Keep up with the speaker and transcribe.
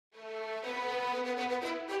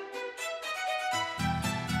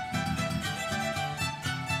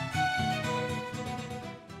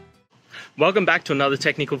Welcome back to another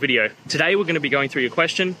technical video. Today we're going to be going through your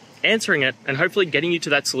question, answering it, and hopefully getting you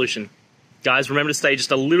to that solution. Guys, remember to stay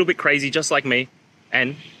just a little bit crazy just like me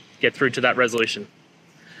and get through to that resolution.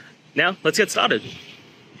 Now, let's get started.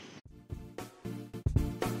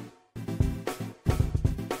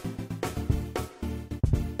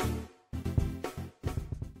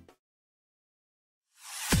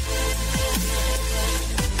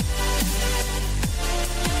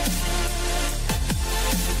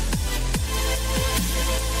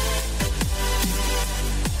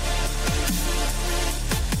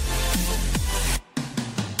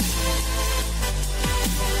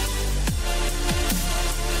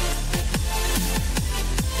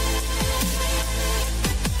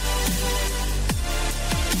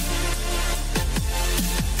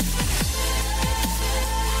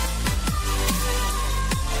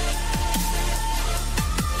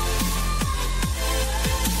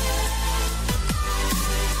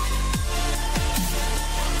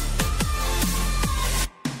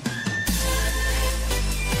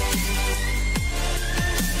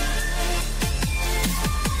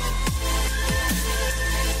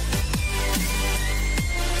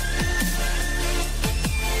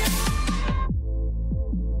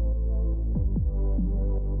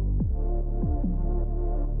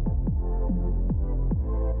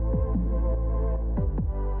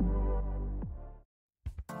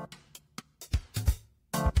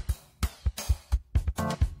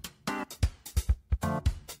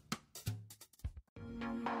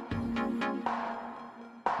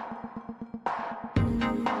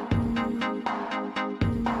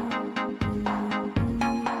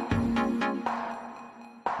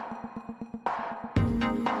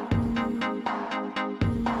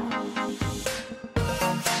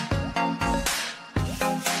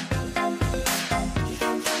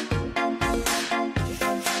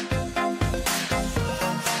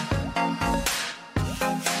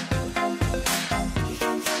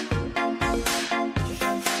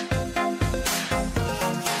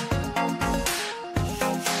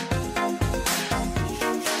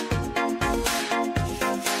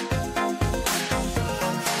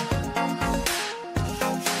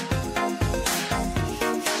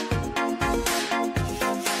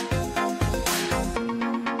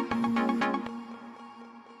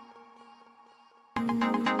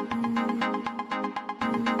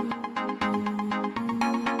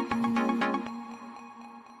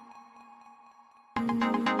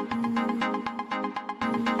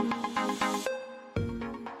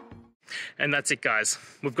 And that's it, guys.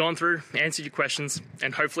 We've gone through, answered your questions,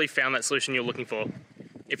 and hopefully found that solution you're looking for.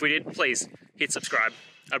 If we did, please hit subscribe.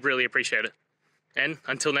 I'd really appreciate it. And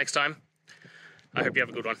until next time, I hope you have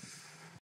a good one.